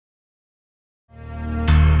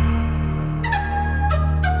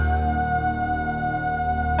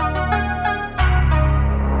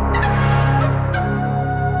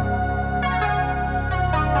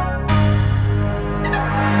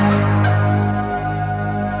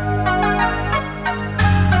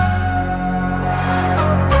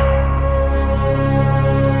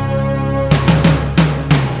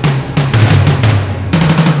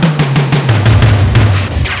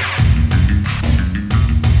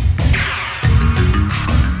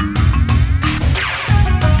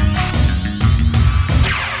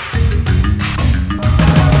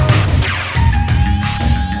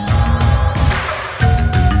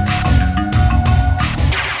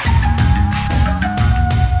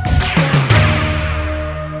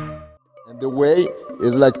The way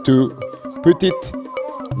is like to put it,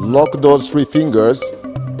 lock those 3 fingers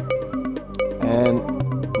and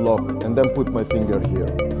lock, and then put my finger here.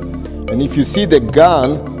 And if you see, the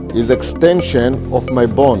gun is extension of my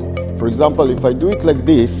bone. For example, if I do it like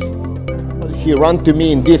this, he run to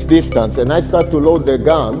me in this distance and I start to load the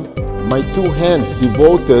gun, my 2 hands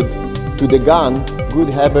devoted to the gun, good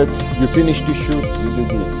habits, you finish to shoot, you do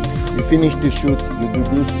this. You finish to shoot, you do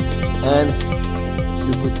this. And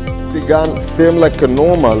you put the gun same like a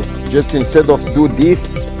normal, just instead of do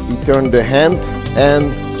this, you turn the hand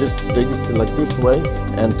and just take it like this way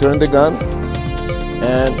and turn the gun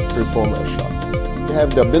and perform a shot. You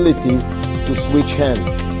have the ability to switch hand,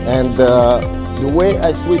 and the way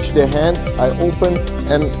I switch the hand, I open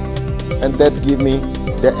and that give me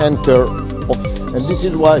the enter of, and this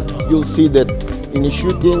is why you'll see that in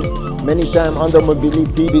shooting many times under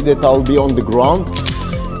mobility that I'll be on the ground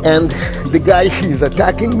and the guy is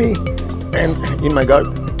attacking me and in my guard,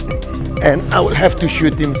 and I will have to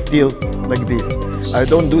shoot him still like this. I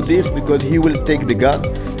don't do this because he will take the gun,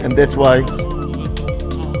 and that's why.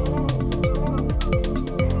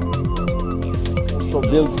 So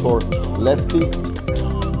built for lefty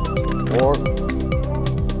or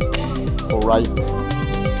for right.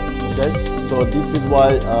 Okay, so this is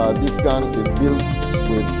why this gun is built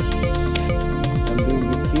with. I'm doing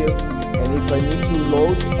it here, and if I need to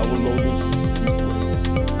load, I will load it this way.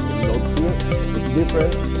 Load here, it's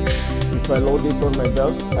different. If I load it on my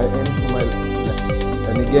belt, I aim to my left.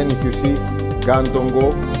 And again, if you see, gun don't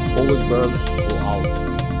go, always burn, go out.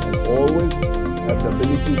 And always have the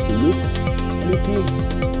ability to look,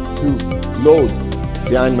 to load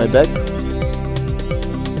behind my back,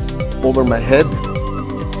 over my head,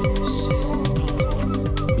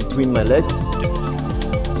 between my legs,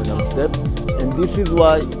 when I'm step. And this is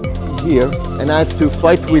why here, and I have to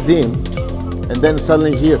fight with him, and then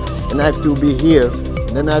suddenly here, and I have to be here,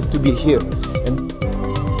 and then I have to be here.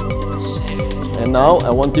 And now I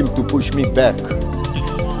want him to push me back. Push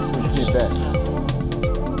me back.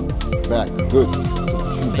 Back, good.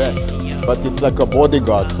 Push me back. But it's like a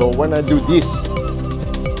bodyguard. So when I do this,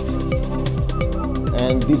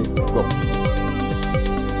 and this, go.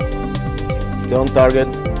 Stay on target.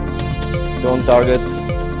 Stay on target.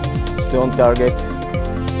 Stay on target.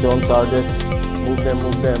 Stay on target. Move them,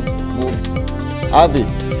 move them, move. Avi.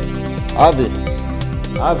 Avi.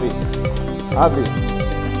 Avi. Avi.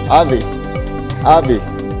 Avi. Avi,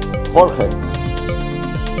 Jorge.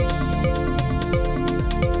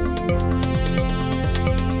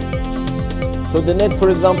 So the next, for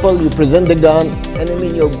example, you present the gun, enemy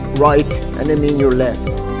in your right, enemy in your left.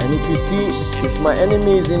 And if you see, if my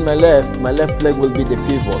enemy is in my left leg will be the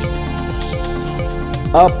pivot.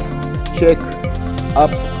 Up, check, up,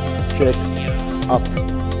 check, up,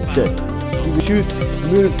 check. You shoot,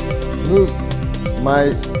 move my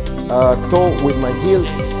toe with my heel,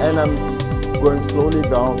 and I'm going slowly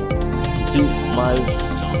down. You see, my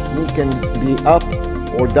knee can be up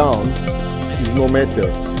or down, is no matter.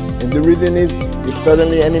 And the reason is, if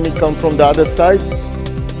suddenly enemy come from the other side,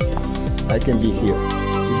 I can be here.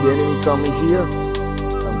 If the enemy coming here,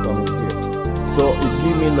 I'm coming here. So it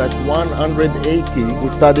gives me like 180. We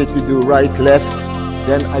started to do right, left,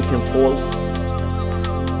 then I can fall.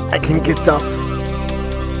 I can get up.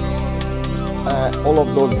 All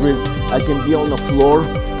of those drills, I can be on the floor.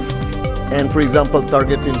 And for example,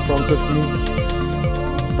 target in front of me,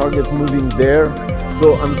 target moving there,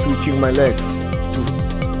 so I'm switching my legs.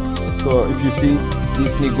 So if you see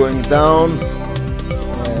this knee going down,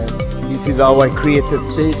 and this is how I create a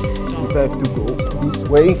space. If I have to go this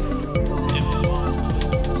way,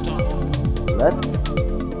 left,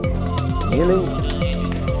 kneeling,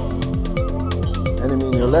 enemy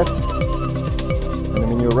in your left,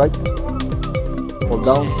 enemy in your right, fall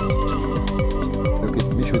down, look at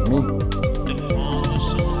me, shoot me.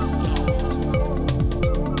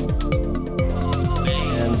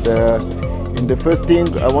 In the first thing,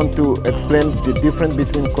 I want to explain the difference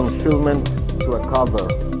between concealment to a cover.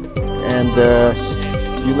 And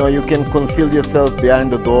you know, you can conceal yourself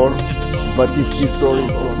behind the door, but if this door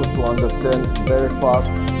is also to understand very fast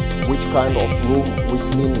which kind of room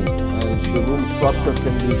we're cleaning. And the room structure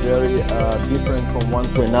can be very different from one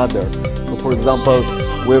to another. So for example,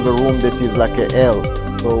 we have a room that is like a L.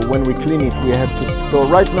 So when we clean it, we have to. So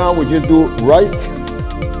right now we just do right,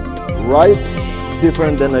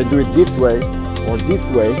 different than I do it this way or this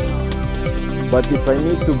way. But if I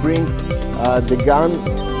need to bring the gun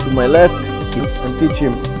to my left and teach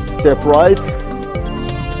him step right,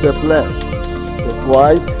 step left, step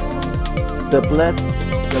right, step left,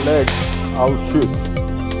 the leg, I'll shoot.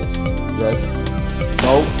 Yes,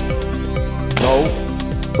 no,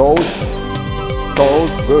 toes,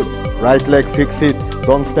 Right leg, fix it.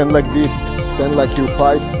 Don't stand like this. Stand like you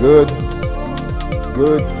fight. Good.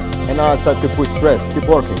 Good. And now I start to put stress. Keep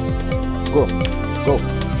working. Go. Go.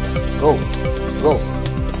 Go. Go.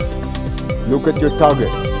 Look at your target.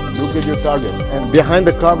 Look at your target. And behind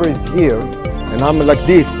the cover is here. And I'm like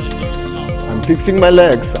this. I'm fixing my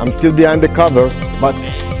legs. I'm still behind the cover. But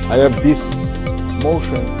I have this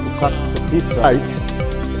motion to cut the pizza. Right.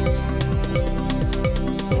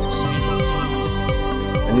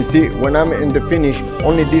 And you see, when I'm in the finish,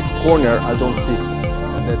 only this corner I don't see.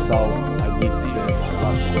 And that's how I did the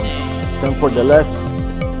last one. Same for the left.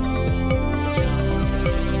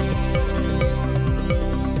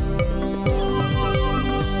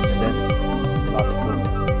 And then last one.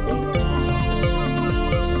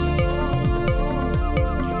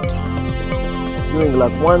 Okay. Doing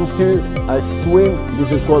like 1, 2, I swim.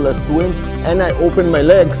 This is called a swim. And I open my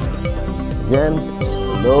legs. Again,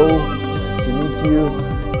 hello, nice to meet you.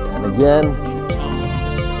 And again,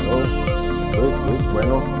 oh, good,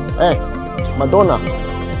 bueno. Hey, Madonna,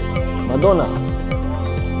 Madonna.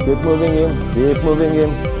 Keep moving him, keep moving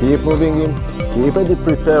him, keep moving him. Keep ready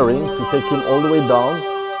preparing to take him all the way down,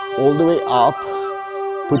 all the way up,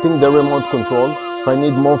 putting the remote control. If I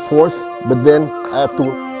need more force, but then I have to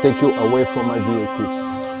take you away from my VAT.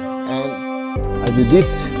 And I do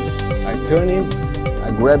this, I turn him,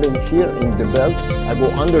 I grab him here in the belt, I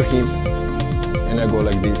go under him, and I go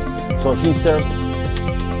like this. So he serves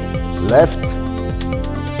left,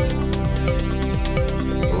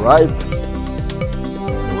 right,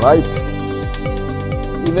 right.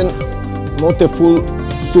 Even not a full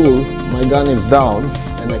sul, my gun is down,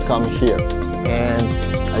 and I come here. And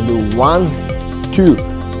I do 1, 2,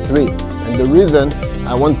 3. And the reason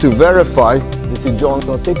I want to verify that he joins.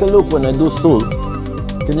 So take a look when I do sul.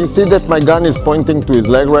 Can you see that my gun is pointing to his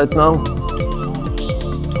leg right now?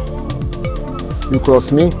 You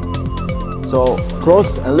cross me. So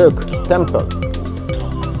cross and look, temple,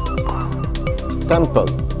 temple.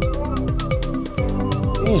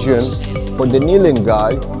 Vision for the kneeling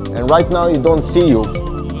guy, and right now you don't see you.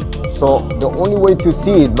 So the only way to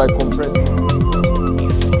see it by compressing.